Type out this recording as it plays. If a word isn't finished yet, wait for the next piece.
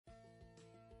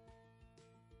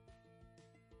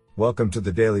Welcome to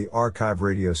the Daily Archive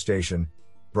radio station,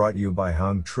 brought you by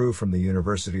Hung Tru from the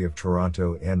University of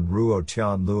Toronto and Ruo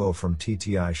Tian Luo from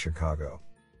TTI Chicago.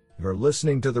 You're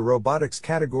listening to the robotics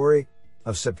category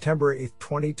of September 8,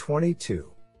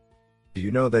 2022. Do you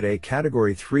know that a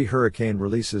Category 3 hurricane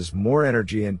releases more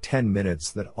energy in 10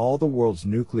 minutes than all the world's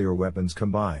nuclear weapons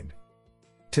combined?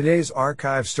 Today's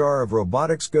archive star of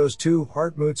robotics goes to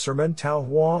Hartmut Sermon Tao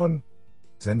Huang,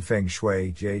 Zhenfeng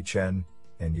Shui Jie Chen,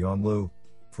 and Yuan Lu,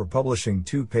 for publishing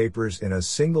 2 papers in a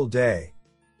single day.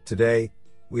 Today,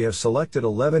 we have selected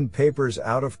 11 papers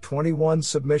out of 21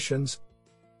 submissions.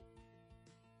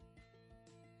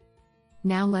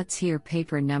 Now let's hear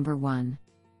paper number 1.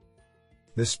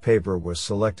 This paper was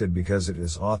selected because it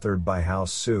is authored by Hao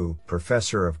Su,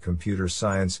 Professor of Computer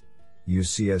Science,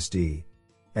 UCSD,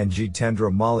 and Jitendra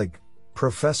Malik,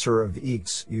 Professor of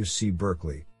EECS, UC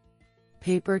Berkeley.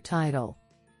 Paper title: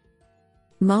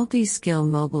 Multi-Skill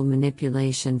Mobile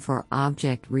Manipulation for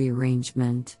Object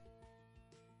Rearrangement.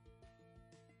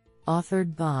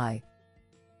 Authored by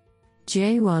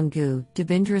Jaewon Gu,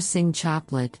 Devendra Singh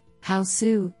Choplet, Hao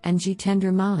Su, and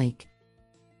Jitendra Malik.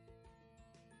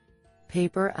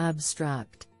 Paper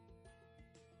abstract: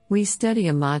 We study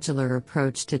a modular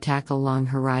approach to tackle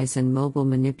long-horizon mobile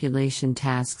manipulation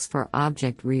tasks for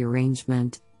object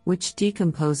rearrangement, which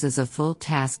decomposes a full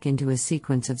task into a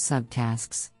sequence of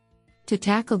subtasks. To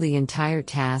tackle the entire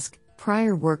task,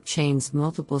 prior work chains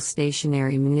multiple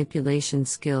stationary manipulation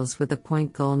skills with a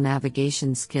point-goal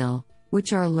navigation skill,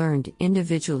 which are learned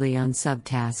individually on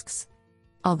subtasks.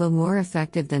 Although more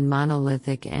effective than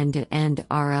monolithic end-to-end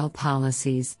RL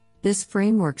policies, this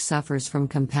framework suffers from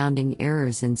compounding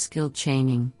errors in skill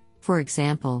chaining, for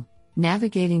example,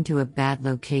 navigating to a bad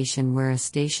location where a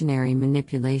stationary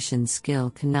manipulation skill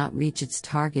cannot reach its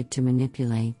target to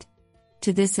manipulate.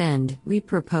 To this end, we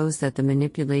propose that the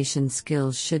manipulation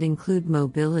skills should include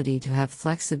mobility to have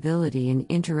flexibility in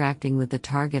interacting with the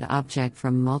target object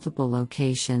from multiple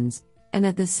locations, and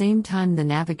at the same time the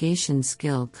navigation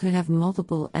skill could have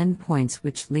multiple endpoints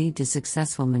which lead to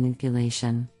successful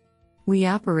manipulation. We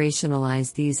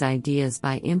operationalize these ideas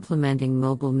by implementing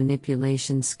mobile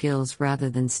manipulation skills rather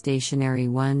than stationary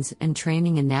ones and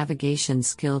training a navigation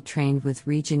skill trained with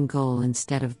region goal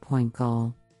instead of point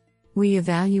goal. We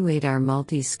evaluate our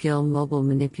multi-skill mobile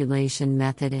manipulation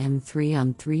method M3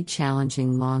 on 3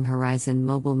 challenging long-horizon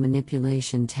mobile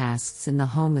manipulation tasks in the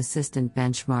Home Assistant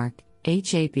Benchmark,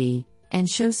 HAB, and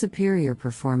show superior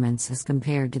performance as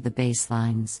compared to the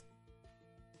baselines.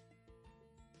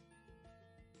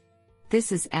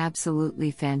 This is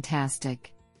absolutely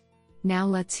fantastic. Now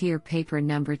let's hear paper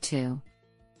number 2.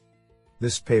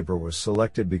 This paper was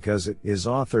selected because it is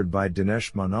authored by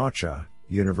Dinesh Manocha,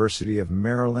 University of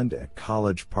Maryland at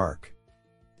College Park.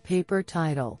 Paper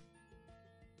title: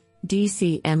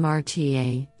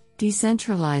 DCMRTA,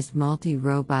 Decentralized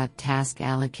Multi-Robot Task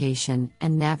Allocation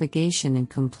and Navigation in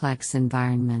Complex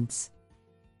Environments.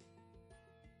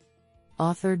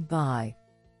 Authored by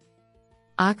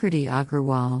Akriti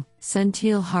Agrawal,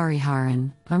 Senthil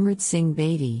Hariharan, Amrit Singh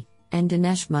Bedi, and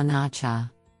Dinesh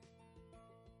Manocha.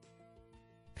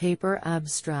 Paper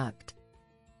abstract: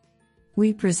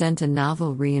 We present a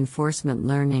novel reinforcement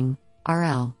learning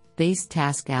 (RL) based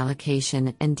task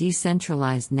allocation and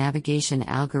decentralized navigation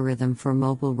algorithm for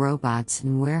mobile robots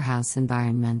in warehouse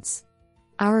environments.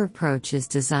 Our approach is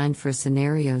designed for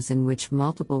scenarios in which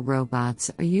multiple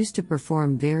robots are used to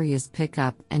perform various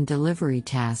pickup and delivery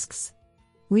tasks.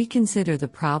 We consider the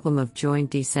problem of joint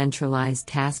decentralized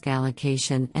task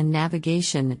allocation and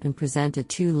navigation and present a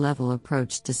 2-level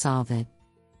approach to solve it.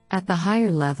 At the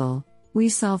higher level, we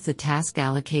solve the task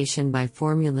allocation by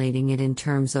formulating it in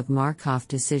terms of Markov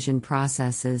decision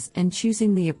processes and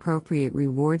choosing the appropriate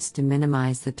rewards to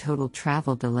minimize the total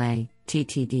travel delay,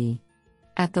 TTD.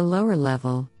 At the lower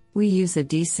level, we use a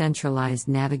decentralized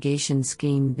navigation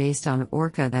scheme based on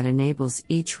Orca that enables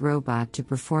each robot to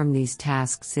perform these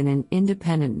tasks in an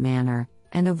independent manner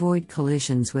and avoid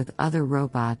collisions with other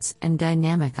robots and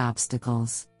dynamic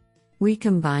obstacles. We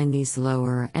combine these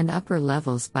lower and upper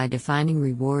levels by defining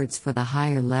rewards for the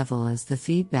higher level as the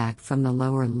feedback from the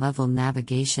lower level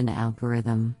navigation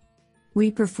algorithm. We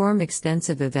perform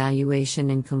extensive evaluation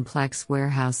in complex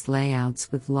warehouse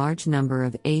layouts with large number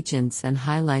of agents and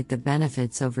highlight the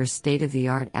benefits over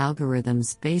state-of-the-art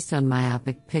algorithms based on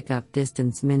myopic pickup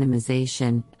distance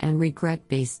minimization and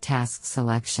regret-based task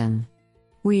selection.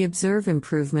 We observe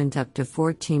improvement up to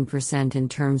 14% in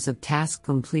terms of task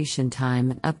completion time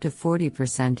and up to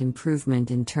 40% improvement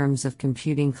in terms of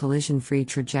computing collision-free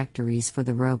trajectories for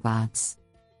the robots.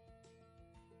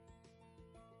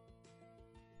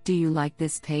 Do you like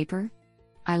this paper?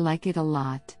 I like it a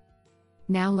lot.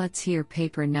 Now let's hear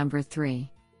paper number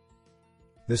 3.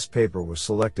 This paper was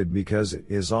selected because it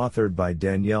is authored by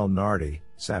Danielle Nardi,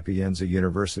 Sapienza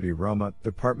University Roma,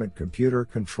 Department Computer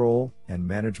Control and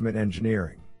Management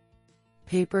Engineering.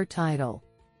 Paper title: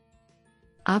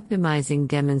 Optimizing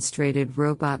Demonstrated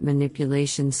Robot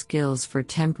Manipulation Skills for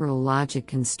Temporal Logic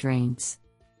Constraints.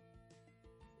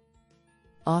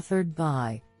 Authored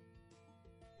by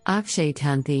Akshay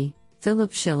Tunthi,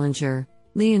 Philip Schillinger,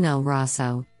 Lionel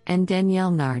Rosso, and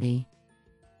Danielle Nardi.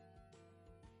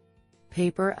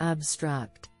 Paper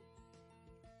abstract: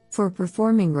 For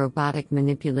performing robotic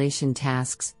manipulation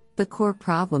tasks, the core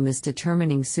problem is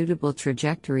determining suitable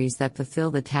trajectories that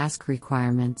fulfill the task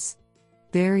requirements.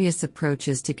 Various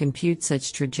approaches to compute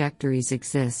such trajectories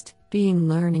exist, being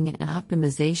learning and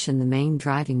optimization the main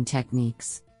driving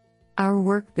techniques. Our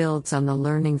work builds on the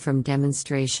learning from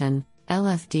demonstration,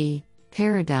 LFD,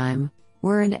 paradigm,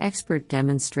 where an expert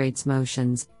demonstrates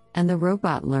motions, and the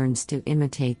robot learns to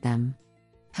imitate them.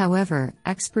 However,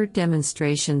 expert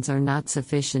demonstrations are not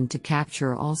sufficient to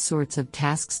capture all sorts of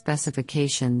task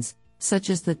specifications, such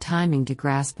as the timing to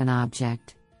grasp an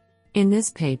object. In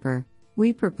this paper,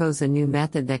 we propose a new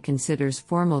method that considers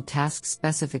formal task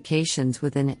specifications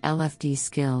within LFD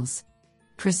skills.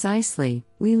 Precisely,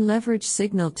 we leverage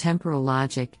signal temporal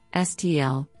logic,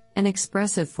 STL, an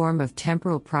expressive form of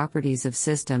temporal properties of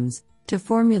systems, to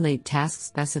formulate task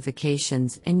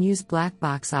specifications and use black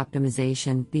box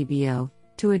optimization, BBO,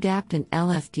 to adapt an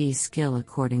LFD skill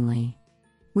accordingly.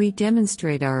 We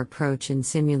demonstrate our approach in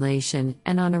simulation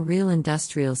and on a real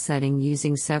industrial setting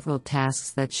using several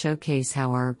tasks that showcase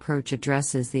how our approach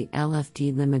addresses the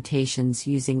LFD limitations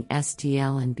using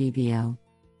STL and BBO.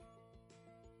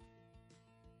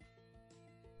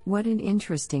 What an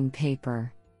interesting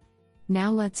paper!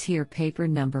 Now let's hear paper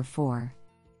number 4.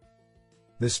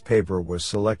 This paper was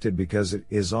selected because it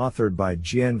is authored by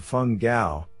Jianfeng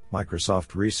Gao,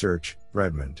 Microsoft Research,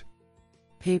 Redmond.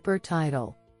 Paper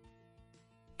title: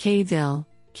 KVIL,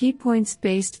 Key Points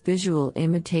Based Visual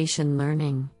Imitation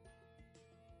Learning.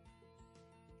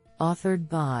 Authored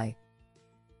by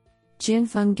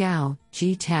Jianfeng Gao,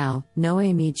 Ji Tao,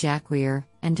 Noémie Jacquier,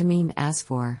 and Tamim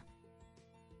Asfour.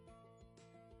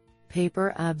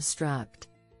 Paper abstract: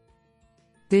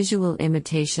 Visual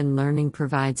imitation learning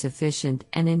provides efficient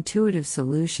and intuitive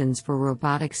solutions for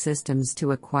robotic systems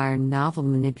to acquire novel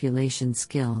manipulation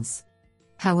skills.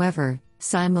 However,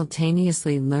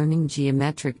 simultaneously learning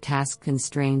geometric task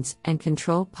constraints and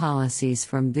control policies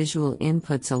from visual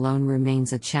inputs alone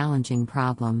remains a challenging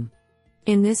problem.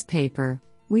 In this paper,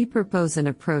 we propose an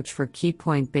approach for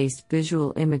keypoint-based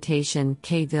visual imitation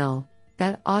 (KVIL)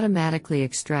 that automatically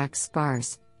extracts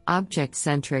sparse,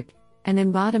 object-centric, and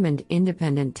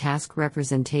embodiment-independent task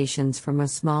representations from a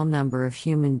small number of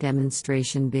human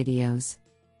demonstration videos.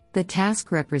 The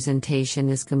task representation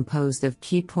is composed of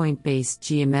keypoint-based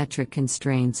geometric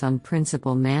constraints on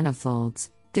principal manifolds,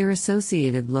 their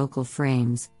associated local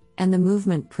frames, and the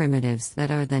movement primitives that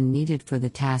are then needed for the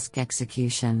task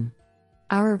execution.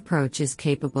 Our approach is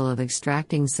capable of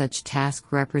extracting such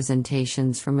task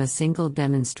representations from a single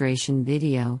demonstration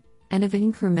video, and of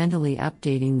incrementally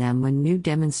updating them when new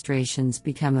demonstrations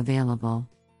become available.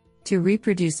 To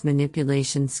reproduce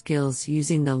manipulation skills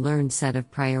using the learned set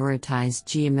of prioritized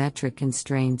geometric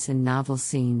constraints in novel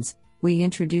scenes, we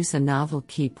introduce a novel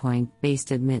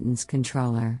keypoint-based admittance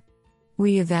controller.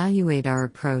 We evaluate our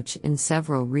approach in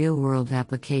several real-world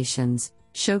applications,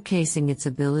 showcasing its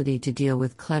ability to deal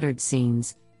with cluttered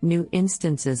scenes, new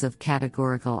instances of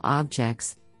categorical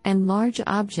objects, and large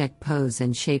object pose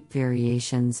and shape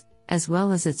variations, as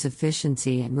well as its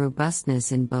efficiency and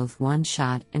robustness in both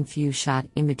one-shot and few-shot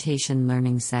imitation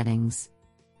learning settings.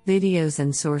 Videos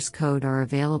and source code are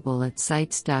available at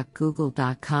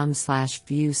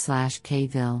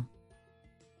sites.google.com/view/kvil.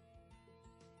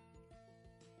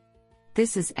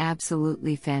 This is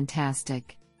absolutely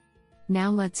fantastic. Now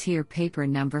let's hear paper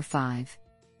number 5.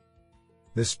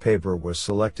 This paper was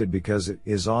selected because it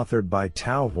is authored by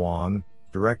Tao Huang,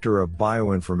 Director of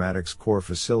Bioinformatics Core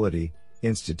Facility,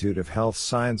 Institute of Health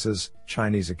Sciences,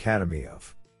 Chinese Academy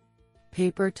of.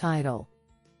 Paper title: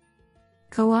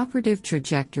 Cooperative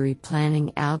Trajectory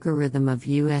Planning Algorithm of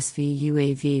USV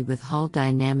UAV with Hull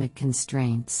Dynamic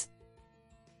Constraints.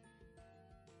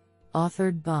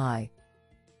 Authored by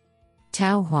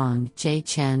Tao Huang, Jie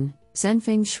Chen,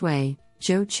 Zhenfeng Shui,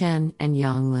 Zhou Chen, and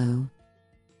Yang Lu.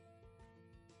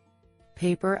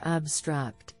 Paper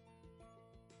abstract: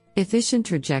 Efficient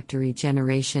trajectory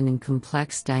generation in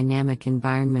complex dynamic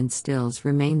environment stills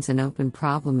remains an open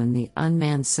problem in the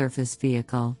unmanned surface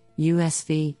vehicle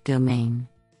 (USV) domain.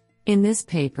 In this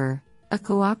paper, A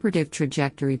cooperative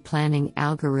trajectory planning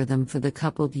algorithm for the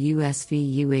coupled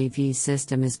USV-UAV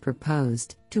system is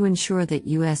proposed to ensure that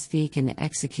USV can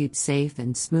execute safe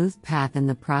and smooth path in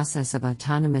the process of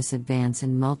autonomous advance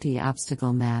in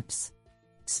multi-obstacle maps.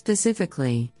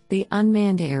 Specifically, the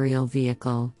Unmanned Aerial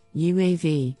Vehicle,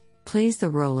 UAV, plays the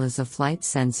role as a flight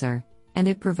sensor, and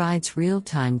it provides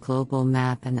real-time global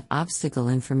map and obstacle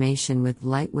information with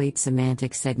lightweight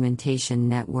semantic segmentation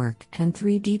network and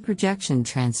 3D projection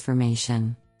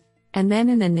transformation. And then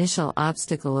an initial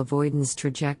obstacle avoidance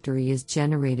trajectory is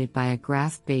generated by a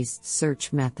graph-based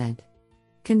search method.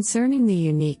 Concerning the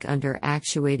unique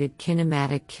under-actuated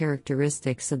kinematic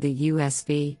characteristics of the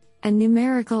USV, a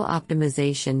numerical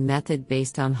optimization method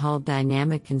based on hull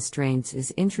dynamic constraints is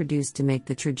introduced to make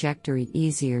the trajectory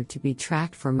easier to be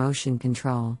tracked for motion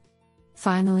control.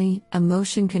 Finally, a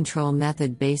motion control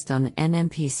method based on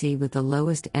NMPC with the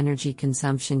lowest energy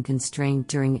consumption constraint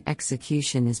during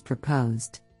execution is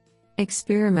proposed.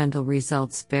 Experimental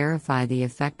results verify the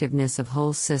effectiveness of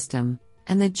whole system,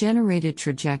 and the generated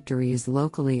trajectory is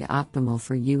locally optimal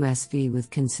for USV with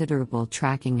considerable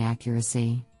tracking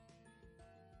accuracy.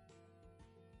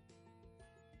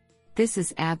 This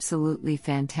is absolutely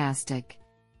fantastic.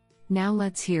 Now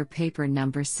let's hear paper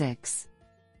number 6.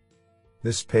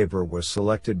 This paper was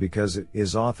selected because it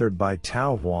is authored by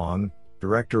Tao Huang,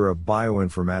 Director of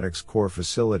Bioinformatics Core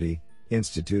Facility,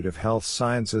 Institute of Health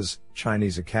Sciences,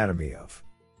 Chinese Academy of.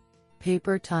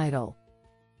 Paper title: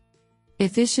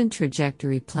 Efficient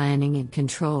Trajectory Planning and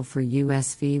Control for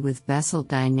USV with Vessel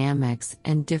Dynamics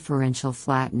and Differential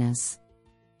Flatness.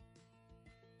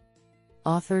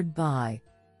 Authored by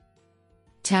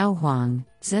Tao Huang,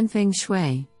 Zhenfeng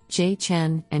Shui, Jie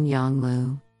Chen, and Yang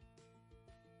Lu.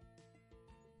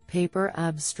 Paper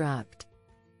abstract: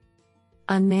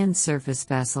 Unmanned surface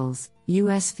vessels,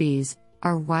 USVs,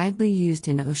 are widely used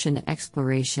in ocean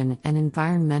exploration and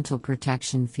environmental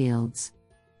protection fields.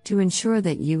 To ensure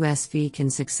that USV can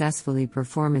successfully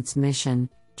perform its mission,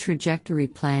 trajectory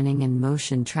planning and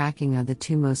motion tracking are the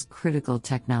two most critical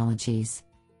technologies.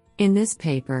 In this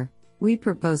paper, we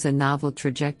propose a novel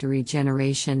trajectory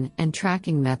generation and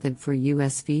tracking method for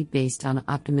USV based on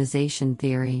optimization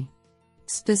theory.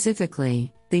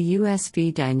 Specifically, the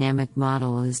USV dynamic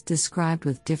model is described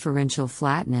with differential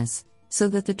flatness, so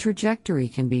that the trajectory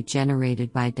can be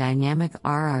generated by dynamic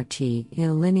RRT in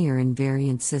a linear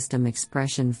invariant system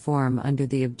expression form under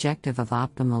the objective of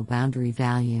optimal boundary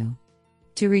value.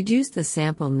 To reduce the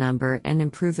sample number and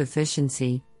improve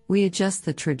efficiency, we adjust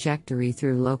the trajectory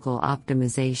through local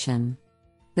optimization.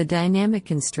 The dynamic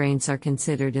constraints are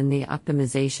considered in the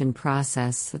optimization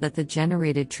process so that the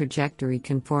generated trajectory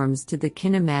conforms to the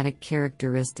kinematic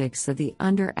characteristics of the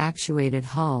under-actuated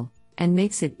hull, and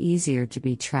makes it easier to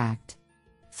be tracked.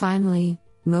 Finally,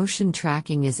 motion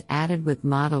tracking is added with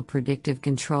model predictive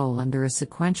control under a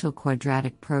sequential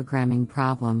quadratic programming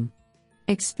problem.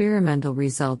 Experimental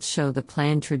results show the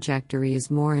planned trajectory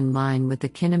is more in line with the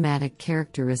kinematic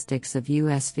characteristics of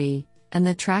USV, and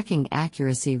the tracking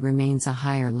accuracy remains a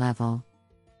higher level.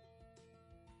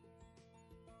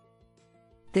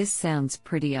 This sounds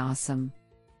pretty awesome.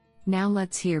 Now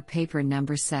let's hear paper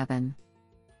number 7.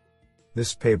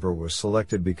 This paper was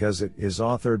selected because it is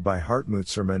authored by Hartmut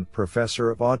Zerman,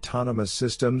 Professor of Autonomous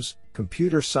Systems,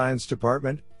 Computer Science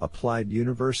Department, Applied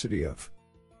University of.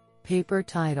 Paper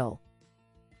title: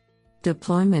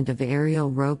 Deployment of aerial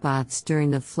robots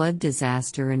during the flood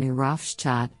disaster in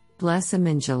Eirovstadt, Blessem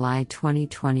in July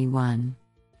 2021.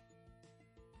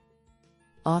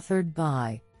 Authored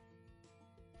by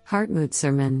Hartmut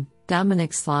Zerman,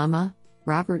 Dominik Slama,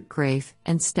 Robert Grafe,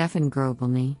 and Stefan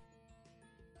Grobelny.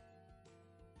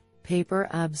 Paper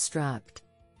abstract: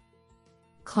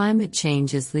 Climate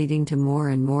change is leading to more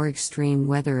and more extreme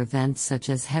weather events such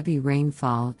as heavy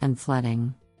rainfall and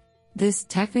flooding. This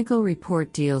technical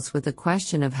report deals with the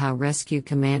question of how rescue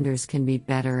commanders can be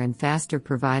better and faster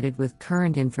provided with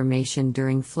current information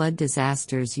during flood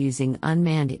disasters using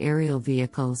unmanned aerial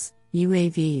vehicles,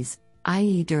 UAVs,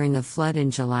 i.e. during the flood in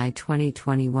July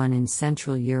 2021 in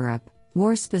Central Europe,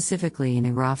 more specifically in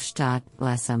Eirovstadt,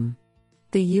 Blessem.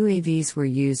 The UAVs were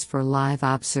used for live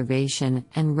observation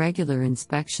and regular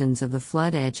inspections of the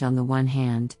flood edge on the one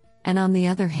hand, and on the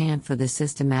other hand for the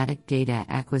systematic data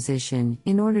acquisition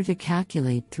in order to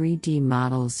calculate 3D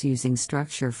models using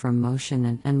structure from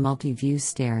motion and multi-view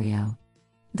stereo.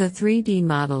 The 3D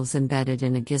models embedded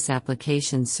in a GIS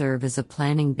application serve as a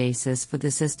planning basis for the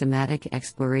systematic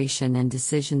exploration and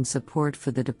decision support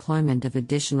for the deployment of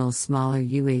additional smaller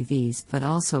UAVs but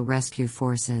also rescue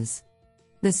forces.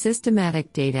 The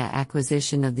systematic data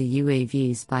acquisition of the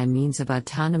UAVs by means of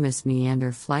autonomous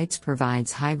meander flights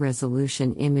provides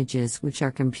high-resolution images which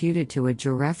are computed to a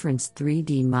georeferenced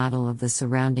 3D model of the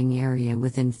surrounding area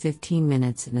within 15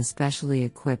 minutes in a specially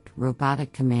equipped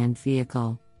robotic command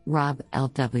vehicle,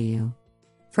 ROB-LW.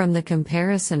 From the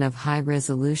comparison of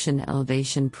high-resolution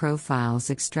elevation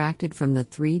profiles extracted from the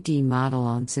 3D model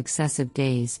on successive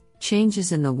days,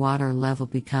 changes in the water level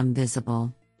become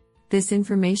visible. This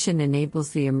information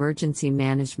enables the emergency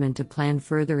management to plan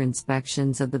further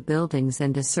inspections of the buildings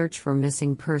and to search for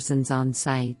missing persons on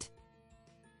site.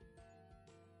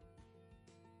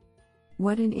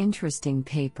 What an interesting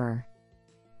paper!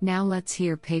 Now let's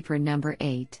hear paper number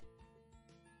 8.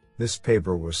 This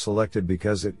paper was selected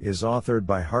because it is authored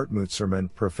by Hartmut Serman,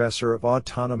 Professor of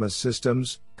Autonomous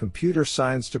Systems, Computer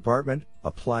Science Department,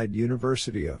 Applied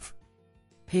University of.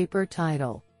 Paper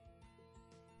title: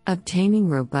 Obtaining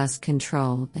robust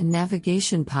control and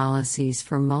navigation policies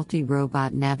for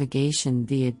multi-robot navigation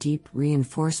via deep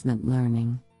reinforcement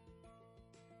learning.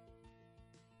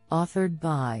 Authored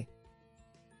by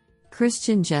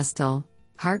Christian Gestel,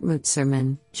 Hartmut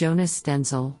Serman, Jonas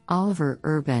Stenzel, Oliver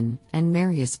Urban, and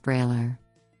Marius Brailer.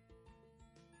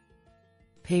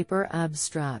 Paper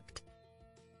abstract: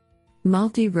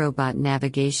 Multi-robot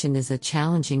navigation is a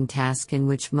challenging task in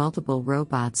which multiple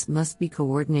robots must be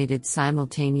coordinated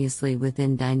simultaneously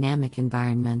within dynamic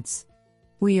environments.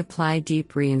 We apply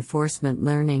deep reinforcement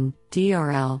learning,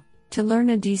 DRL, to learn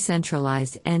a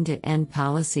decentralized end-to-end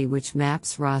policy which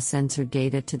maps raw sensor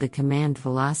data to the command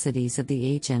velocities of the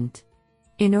agent.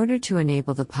 In order to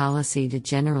enable the policy to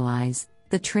generalize,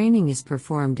 the training is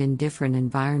performed in different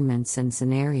environments and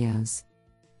scenarios.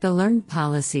 The learned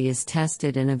policy is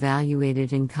tested and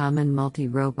evaluated in common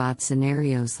multi-robot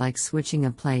scenarios like switching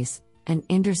a place, an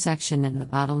intersection, and a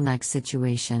bottleneck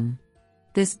situation.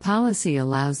 This policy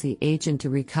allows the agent to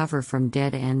recover from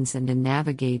dead ends and to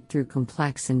navigate through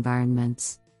complex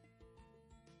environments.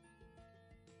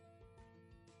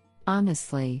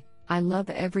 Honestly, I love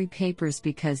every papers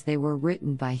because they were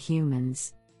written by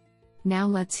humans. Now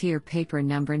let's hear paper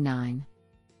number 9.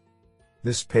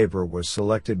 This paper was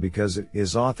selected because it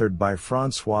is authored by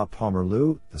François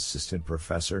Pomerleau, Assistant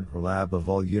Professor,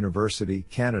 Laval University,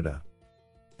 Canada.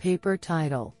 Paper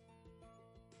title: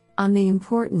 On the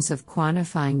importance of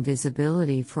quantifying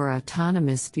visibility for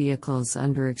autonomous vehicles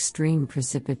under extreme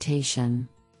precipitation.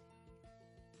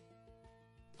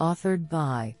 Authored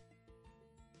by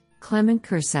Clement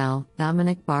Courcelle,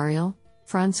 Dominique Barriel,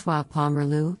 François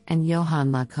Pomerleau, and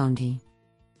Johan Laconte.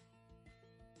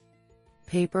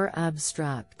 Paper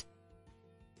abstract: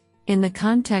 In the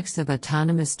context of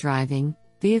autonomous driving,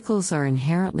 vehicles are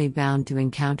inherently bound to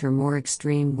encounter more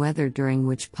extreme weather during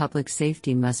which public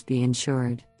safety must be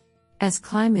ensured. As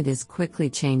climate is quickly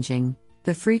changing,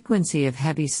 the frequency of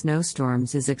heavy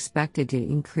snowstorms is expected to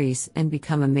increase and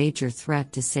become a major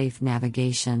threat to safe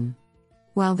navigation.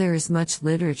 While there is much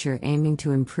literature aiming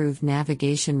to improve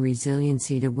navigation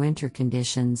resiliency to winter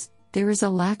conditions, there is a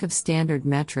lack of standard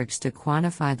metrics to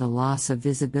quantify the loss of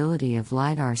visibility of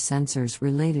LiDAR sensors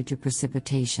related to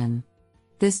precipitation.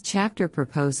 This chapter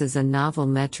proposes a novel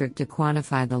metric to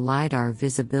quantify the LiDAR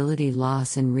visibility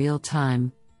loss in real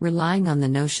time, relying on the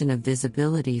notion of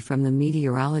visibility from the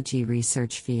meteorology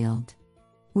research field.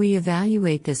 We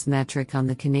evaluate this metric on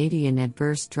the Canadian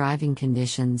Adverse Driving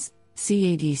Conditions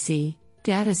 (CADC)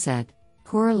 dataset,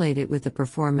 correlate it with the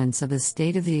performance of a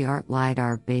state-of-the-art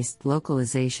LiDAR-based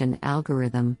localization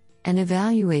algorithm, and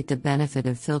evaluate the benefit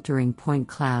of filtering point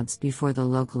clouds before the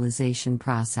localization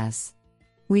process.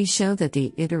 We show that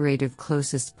the iterative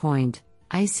closest point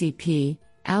 (ICP)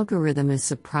 algorithm is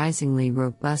surprisingly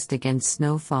robust against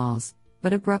snowfalls,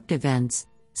 but abrupt events,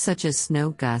 such as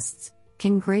snow gusts,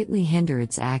 can greatly hinder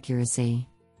its accuracy.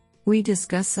 We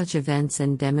discuss such events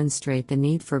and demonstrate the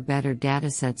need for better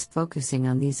datasets focusing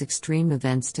on these extreme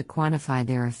events to quantify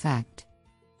their effect.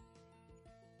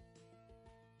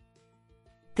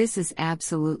 This is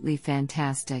absolutely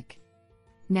fantastic.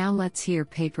 Now let's hear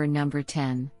paper number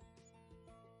 10.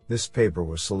 This paper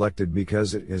was selected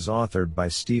because it is authored by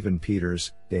Stephen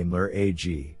Peters, Daimler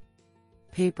AG.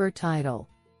 Paper title: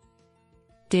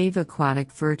 DAVE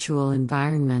Aquatic Virtual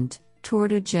Environment,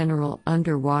 toward a General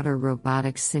Underwater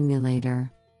Robotics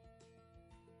Simulator.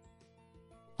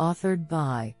 Authored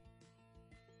by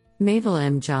Mabel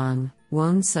M. Jong,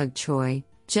 Won Sug Choi,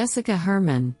 Jessica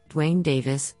Herman, Dwayne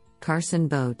Davis, Carson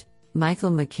Boat,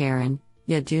 Michael McCarran,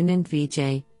 Yadunand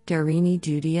Vijay, Darini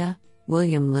Dudia,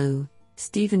 William Liu,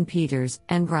 Stephen Peters,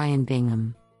 and Brian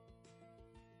Bingham.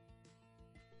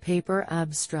 Paper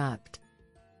abstract: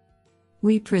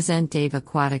 We present DAVE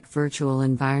Aquatic Virtual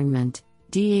Environment,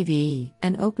 DAV,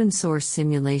 an open-source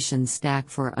simulation stack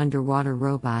for underwater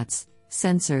robots,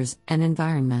 sensors, and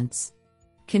environments.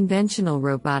 Conventional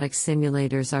robotic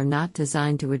simulators are not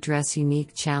designed to address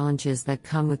unique challenges that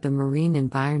come with the marine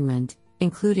environment,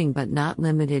 including but not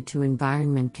limited to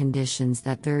environment conditions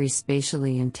that vary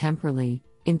spatially and temporally,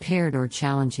 impaired or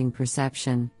challenging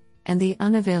perception, and the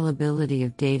unavailability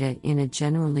of data in a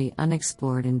generally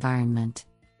unexplored environment.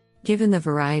 Given the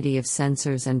variety of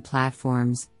sensors and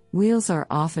platforms, wheels are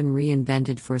often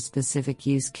reinvented for specific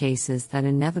use cases that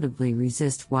inevitably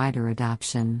resist wider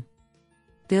adoption.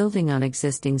 Building on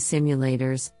existing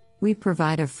simulators, we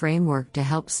provide a framework to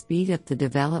help speed up the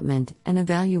development and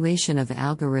evaluation of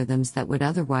algorithms that would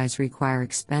otherwise require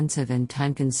expensive and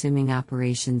time-consuming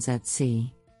operations at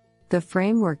sea. The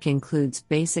framework includes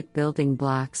basic building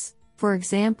blocks, for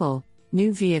example,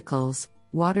 new vehicles,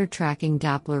 water tracking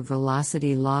Doppler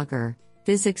velocity logger,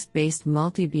 physics-based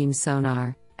multibeam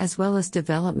sonar, as well as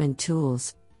development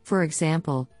tools, for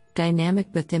example,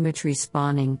 dynamic bathymetry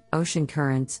spawning, ocean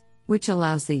currents, which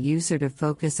allows the user to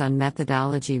focus on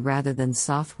methodology rather than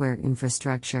software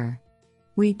infrastructure.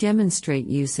 We demonstrate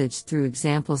usage through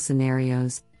example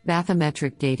scenarios,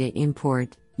 bathymetric data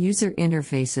import, user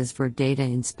interfaces for data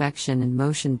inspection and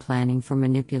motion planning for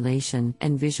manipulation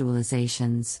and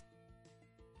visualizations.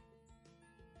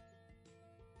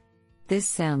 This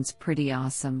sounds pretty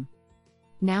awesome.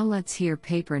 Now let's hear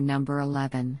paper number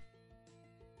 11.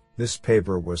 This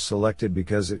paper was selected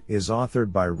because it is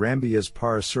authored by Rambiaz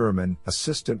Parasuraman,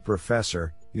 Assistant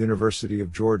Professor, University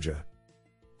of Georgia.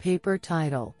 Paper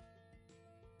title: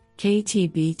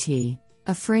 KTBT,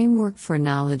 a framework for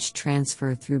knowledge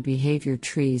transfer through behavior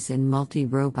trees in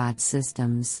multi-robot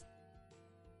systems.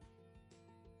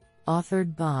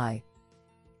 Authored by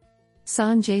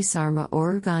Sanjay Sarma,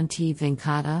 Oruganti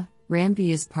Venkata,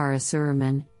 Rambiaz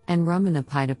Parasuraman, and Ramana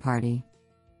Paidaparty.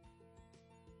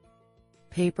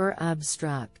 Paper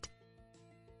abstract: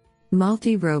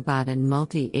 Multi-robot and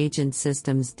multi-agent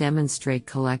systems demonstrate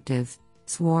collective,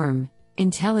 swarm,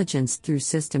 intelligence through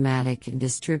systematic and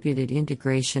distributed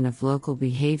integration of local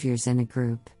behaviors in a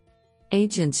group.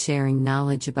 Agents sharing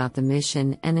knowledge about the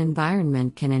mission and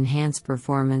environment can enhance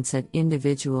performance at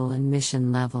individual and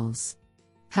mission levels.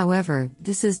 However,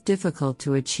 this is difficult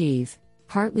to achieve,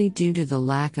 partly due to the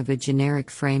lack of a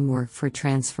generic framework for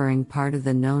transferring part of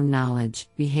the known knowledge,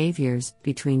 behaviors,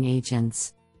 between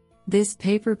agents. This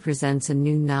paper presents a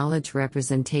new knowledge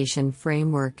representation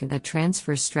framework and a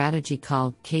transfer strategy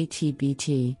called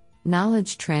KTBT,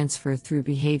 Knowledge Transfer Through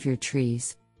Behavior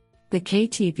Trees. The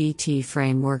KTBT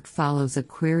framework follows a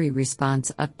query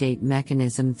response update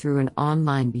mechanism through an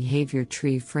online behavior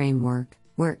tree framework,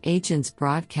 where agents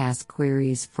broadcast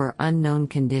queries for unknown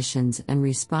conditions and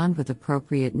respond with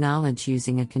appropriate knowledge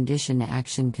using a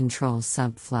condition-action control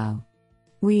subflow.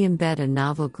 We embed a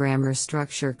novel grammar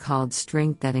structure called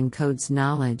string that encodes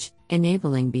knowledge,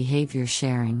 enabling behavior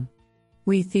sharing.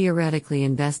 We theoretically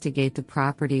investigate the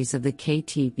properties of the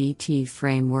KTBT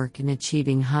framework in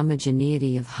achieving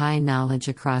homogeneity of high knowledge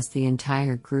across the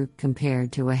entire group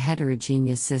compared to a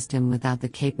heterogeneous system without the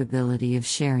capability of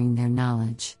sharing their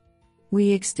knowledge.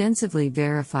 We extensively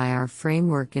verify our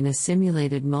framework in a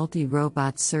simulated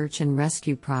multi-robot search and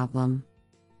rescue problem.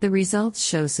 The results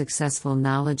show successful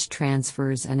knowledge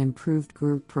transfers and improved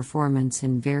group performance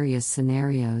in various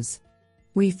scenarios.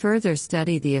 We further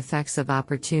study the effects of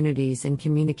opportunities and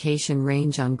communication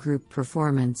range on group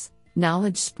performance,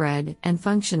 knowledge spread, and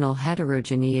functional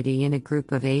heterogeneity in a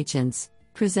group of agents,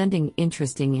 presenting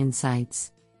interesting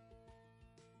insights.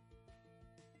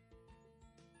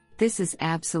 This is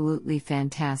absolutely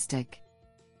fantastic.